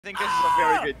I think this is a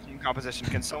very good team composition.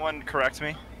 Can someone correct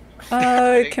me?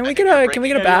 Can we get a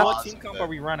bat? What team comp are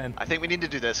we running? I think we need to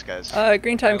do this, guys.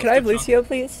 Green time. Can I have Lucio,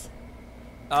 please?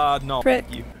 No. Frick.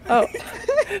 Thank you. Oh,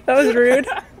 that was rude.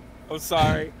 I'm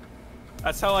sorry.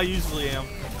 That's how I usually am.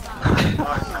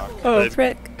 Oh,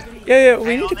 frick. Yeah,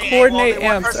 we need to coordinate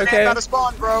amps, okay? Out of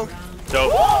spawn, bro. So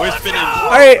we're spinning.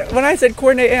 Alright, when I said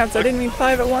coordinate amps, I didn't mean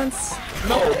 5 at once.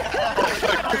 No.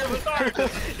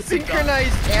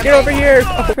 Synchronized amp. Get over here.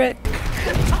 Oh, frick.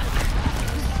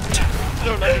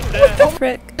 What the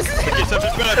frick?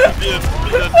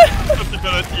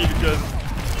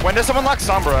 When does someone lock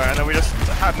Sombra and then we just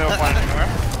have no fun anymore?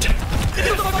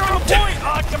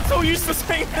 I'm so used to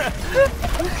saying that.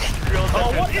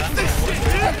 Oh, what is this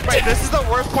shit? Wait, this is the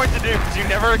worst point to do because you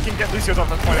never can get Lucios off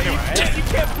this point anyway. You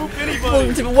can't boop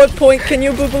anybody. Well, what point can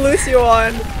you boop a Lucio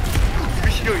on?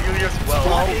 We should go Ilios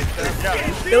well.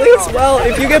 Ilios well.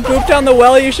 If you get booped on the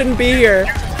well, you shouldn't be here.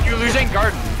 You losing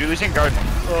garden. You losing garden.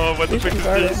 Oh, what the fuck is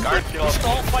this? We should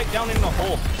all fight down in the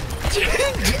hole.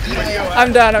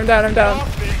 I'm down.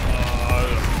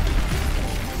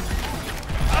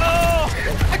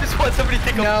 I just want somebody to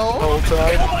take a No. time. Oh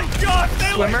my god,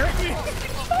 Swimmer?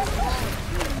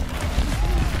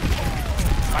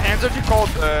 My hands are too cold.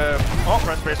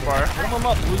 Press space bar. Warm them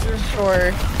up, loser.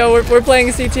 Sure. No, we're playing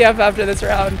CTF after this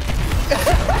round.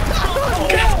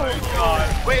 Oh my god.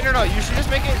 Wait, no, you should just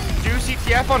make it do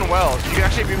CTF on wells. You can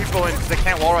actually beat people in because they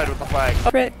can't wall ride with the flag.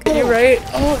 Oh, frick. You're right.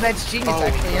 Oh, that's genius,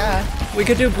 actually, yeah. We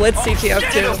could do blitz CTF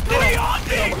too.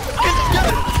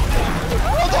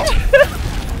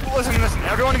 Listen,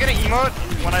 everyone get an emote.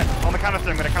 On the count of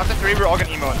 3, I'm gonna count to 3, we're all gonna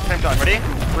emote at the same time. Ready?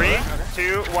 3,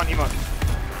 2, 1, emote.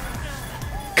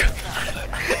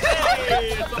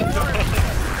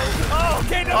 Oh,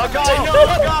 okay, no. Oh god, no,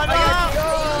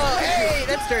 Oh, hey,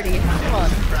 that's dirty. Come on.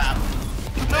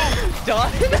 No.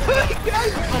 Done?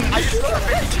 I just see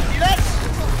that?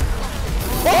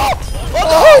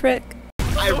 Oh, frick.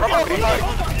 I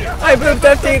booped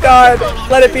FT God.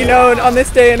 Let it be known on this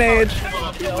day and age.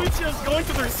 Lucio's going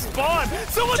to their spawn.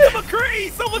 Someone's a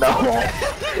McCree. Someone's a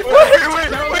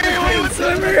Wait.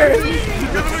 Swimmer.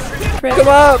 Come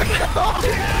up.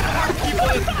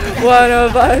 One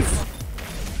of us.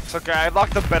 It's okay, I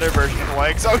locked the better version of the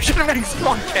leg, so we should have made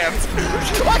spawn camps.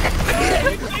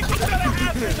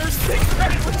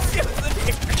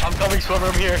 I'm coming, Swimmer,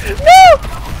 I'm here. No!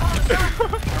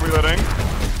 Reloading.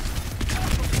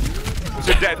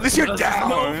 You're dead. At least you're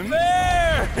down.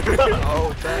 fair.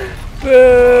 Oh,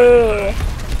 Boo.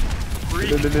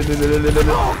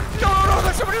 no,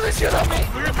 there's somebody Lucius on me.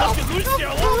 Lucio.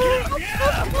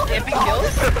 Camping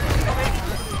kills?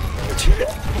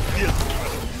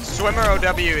 Swimmer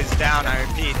OW is down, I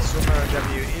repeat. Swimmer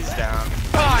OW is down.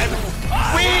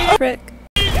 Frick.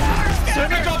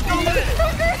 Swimmer got beat.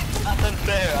 That's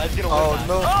unfair. I was gonna win that.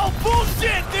 No. Oh,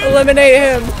 bullshit, dude. Eliminate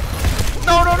him.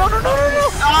 No.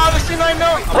 Ah, the C9,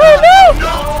 no. Oh No.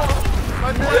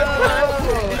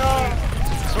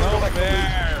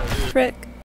 no! Frick.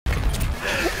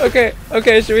 Okay,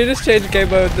 should we just change game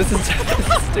mode? This is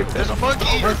stupid. There's a monkey.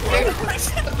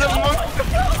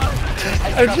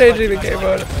 I'm changing the game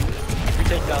mode. We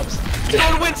take dubs. He's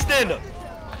on Winston.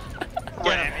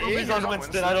 He's on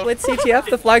Winston. I don't. Let's CTF.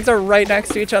 The flags are right next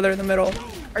to each other in the middle.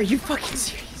 Are you fucking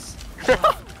serious?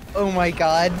 Oh my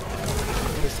god.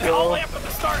 All the way up at the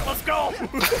start. Let's go.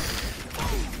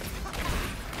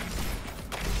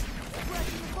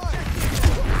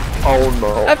 Oh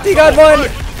no. FT God won.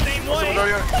 Same way.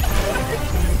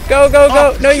 Go.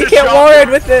 No, you can't wall ride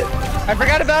with it. I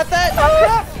forgot about that.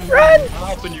 Run.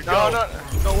 Helping you go. No.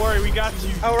 Don't worry, we got you.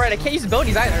 Oh, right, I can't use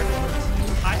abilities either.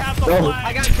 I have the flag.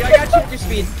 I got you with your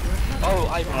speed. Oh,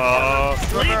 I.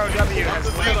 Swimmer OW has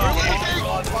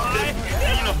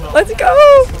Let's go.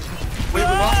 Wait, we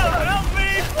lost him. Help me!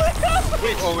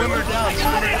 Wait, Swimmer down.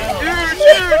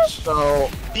 Huge. So,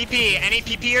 PP. Any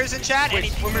PPers in chat?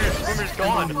 Wait, Swimmer's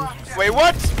gone. Wait,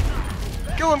 what?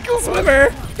 Kill him. Swimmer.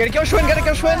 Gotta go, Schwinn.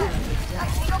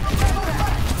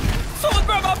 Someone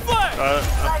grab my flag!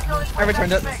 I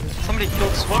returned it. Somebody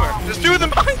killed Swimmer. There's 2 of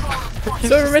them behind.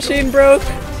 Swimmer machine broke.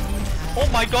 Oh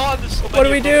my god, there's so many. What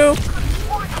do we do?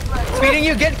 Speeding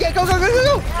you, get, go.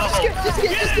 Just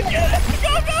get. Go!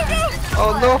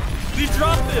 Oh no. We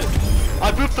dropped it!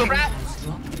 I booped them. I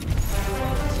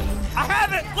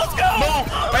have it! Let's go! No!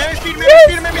 Miami speed,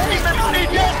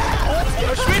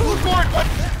 yes! Speed will score!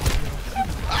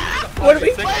 What do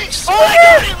we? Oh, I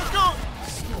got it! Let's go!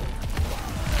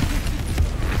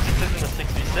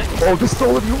 Oh, the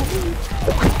soul of you!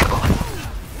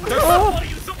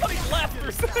 Somebody left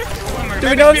or something! Do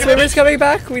we know if Swimmer's coming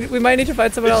back? We might need to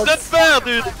find someone else. That's fair,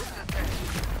 dude!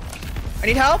 I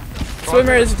need help.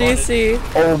 Swimmer is DC.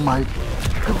 Oh my.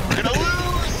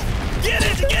 Get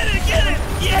it! Yeah!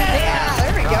 Yeah,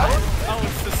 there we go. Oh,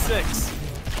 it's the 6.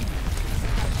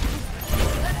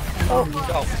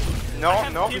 No,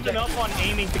 I've no. given up on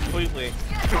aiming completely.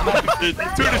 If you're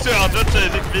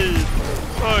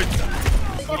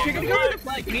gonna go for the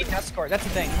flag, you need an escort. That's the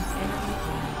thing.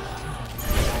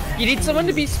 You need someone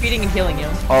to be speeding and healing you.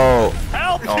 Oh.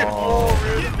 Help! Oh.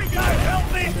 Get me, guys,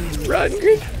 help me! Run,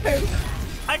 green.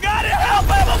 I got it! Help!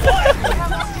 I have a one!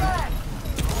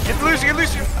 Get Lucio, get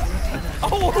Lucio.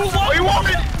 Oh, who won? You want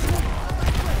it?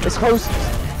 It's close.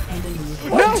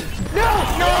 No! No!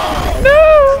 No!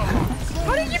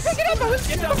 How did you pick it up? I was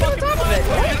just on top of it.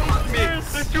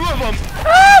 There's 2 of them.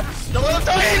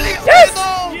 Yes!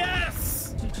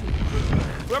 Yes!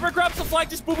 Whoever grabs the flag,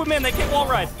 just boop them in. They can't wall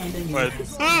ride. What?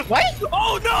 What?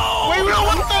 Oh no! Wait,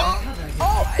 what the?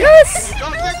 Yes!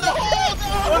 Don't dig the hole!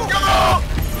 Let's go!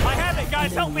 I have it,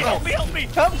 guys. Help me! Help me! Help me!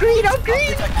 Help green! Help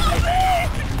green!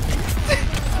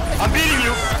 I'm beating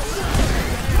you.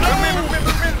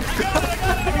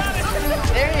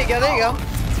 There you go, there you go.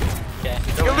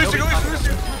 Go Lucio, go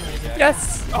Lucio. Yes!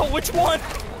 Oh, which one?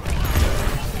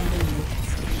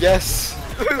 Yes.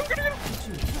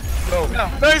 No.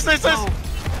 Nice.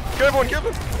 Kill everyone, kill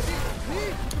them.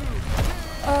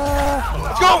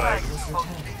 Let's go.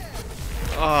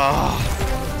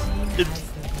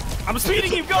 I'm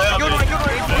speeding you. Go! Good one.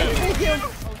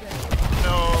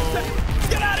 No.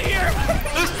 Get out of here!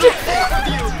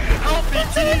 Help me,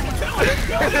 team.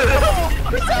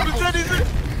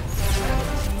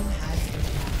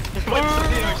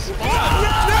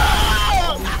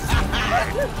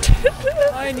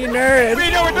 Fine, you nerd.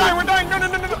 Wait, no, we're dying. No.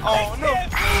 Oh, no.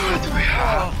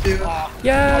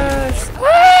 Yes!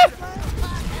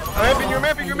 You're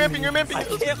mapping. I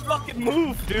can't fucking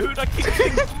move, dude. I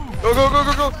can't.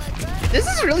 Go. This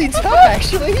is really tough,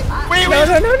 actually. Wait. No.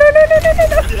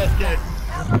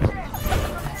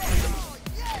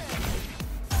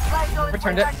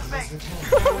 Returned it.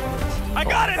 I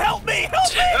got it. Help me! No.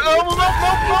 Oh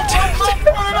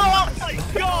my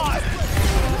god!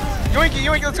 Yoinky,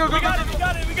 let's go. We got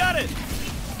it.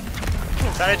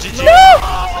 That GG.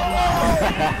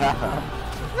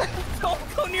 Don't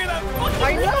go near that fucking I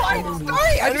know, I'm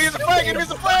sorry. Enemy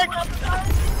is a flag.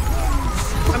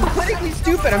 I'm politically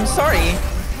stupid, I'm sorry.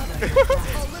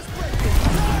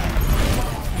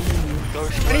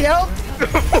 I need help.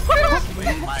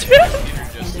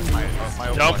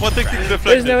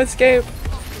 There's no escape.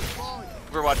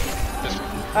 We're watching this.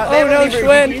 Oh no,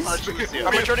 Schwinn!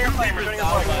 I'm returning a flame.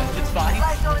 It's fine.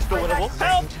 It's still winnable.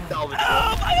 Help! Help!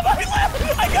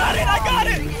 I got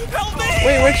it! Help me!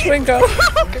 Wait, where'd Schwinn go?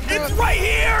 It's right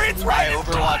here! It's right in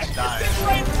front! It's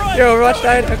right in front! Your Overwatch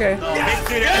died? Okay.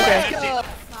 Okay.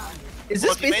 Is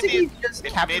this basically just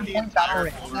capture point battle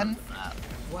royale then?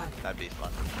 That'd be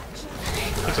fun.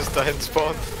 Just die and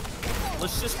spawn.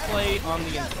 Let's just play on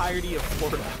the entirety of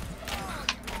Florida.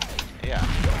 Yeah.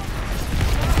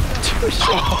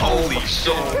 Holy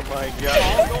shit. Oh my god.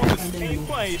 All going the same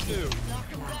way, too.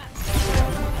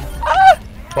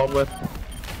 Bomb with.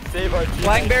 Save our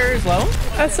Flag bearer's low?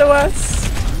 SOS.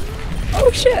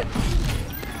 Oh shit.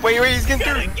 Wait, he's getting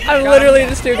through. I'm literally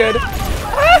just too good.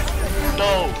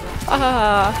 No.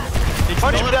 Ah.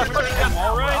 Punch him down.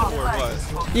 All right, or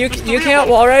what? You can't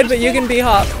wall ride, but you can be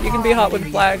hop. You can be hop with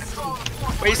flag.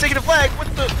 Wait, he's taking the flag. What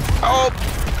the? Oh.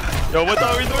 Yo, what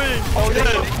are we doing? Oh,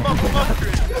 no.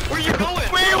 Where are you going?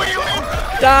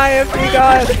 Wait. Die if you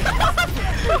got.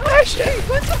 Ah shit.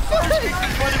 What the fuck?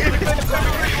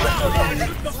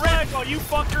 The flag while you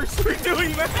fuckers are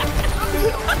doing that!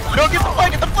 No, get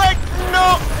the flag!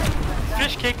 No!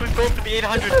 Fish cake was going for the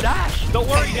 800 dash. Don't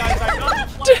worry, guys, I got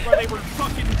the flag where they were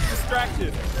fucking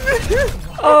distracted.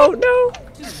 Oh no.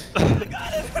 I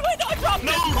got it! Wait, no, I dropped it!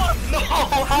 No!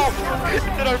 How? It's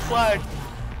in our flag.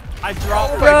 I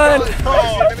dropped it. Run.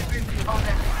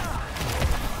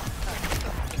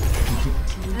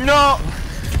 No!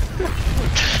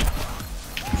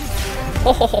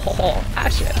 Oh, ah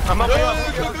shit. I'm up. No.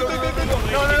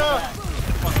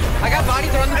 I got body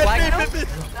thrown the flag now?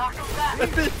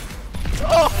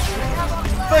 Oh!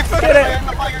 Get it.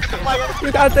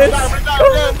 You got this.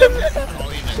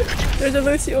 There's a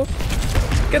Lucio.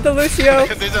 Get the Lucio.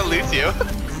 There's a Lucio.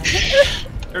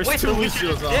 There's two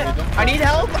lucios on me. I need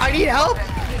help!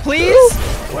 Please!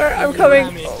 Where? I'm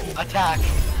coming. Attack.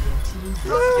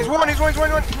 He's one. I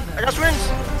got swings.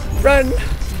 Run.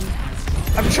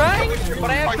 I'm trying, but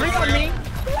I have green on me.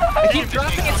 I keep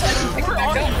dropping it.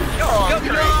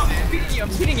 Go.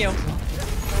 I'm speeding you.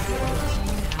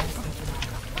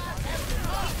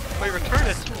 Wait, return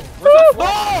it.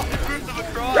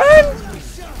 Run!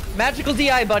 Magical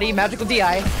DI, buddy. Magical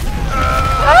DI.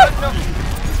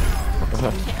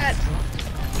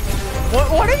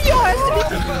 What are you has to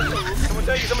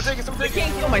be? Someone take it. I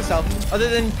can't heal myself other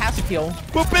than passive heal.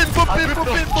 Boop in.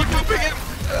 Go.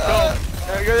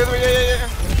 Yeah.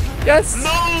 Yes.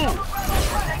 No.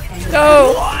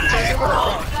 No.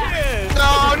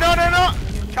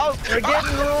 No. We're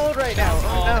getting rolled right now.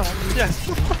 Oh no. Yes.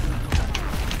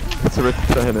 It's a risk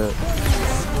trying it.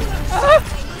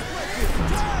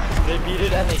 They beat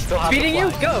it and they still have Beating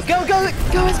you? Go,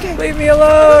 SK. Leave me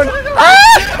alone.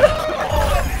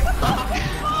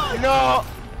 No.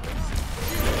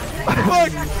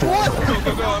 Fuck. What?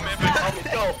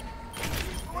 Go.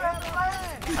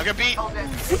 I got beat.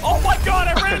 Oh my god,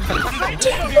 I ran into the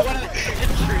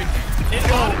It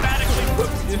automatically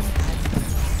puts it.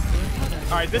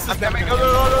 Alright, this is never gonna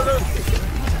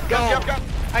go.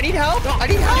 I need help. I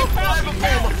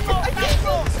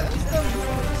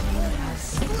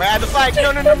had the flag.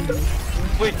 No.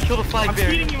 Wait, kill the flag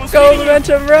there. Go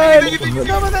momentum, run.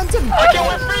 Go momentum. I can't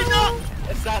win free now.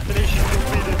 Assassination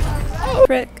completed. Oh,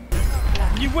 frick.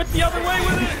 You went the other way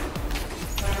with it.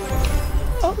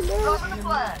 Oh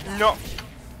no. No.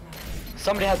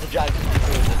 Somebody has the Jazzy.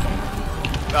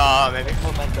 Maybe.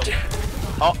 Momentum.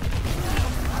 Oh.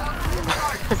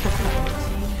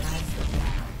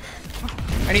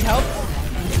 I need help.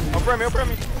 Over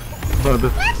me.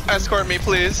 Escort me,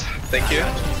 please. Thank you.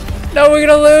 No, we're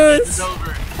gonna lose. No.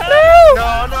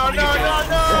 No.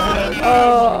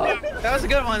 That was a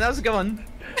good one.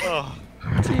 Oh.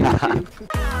 GG.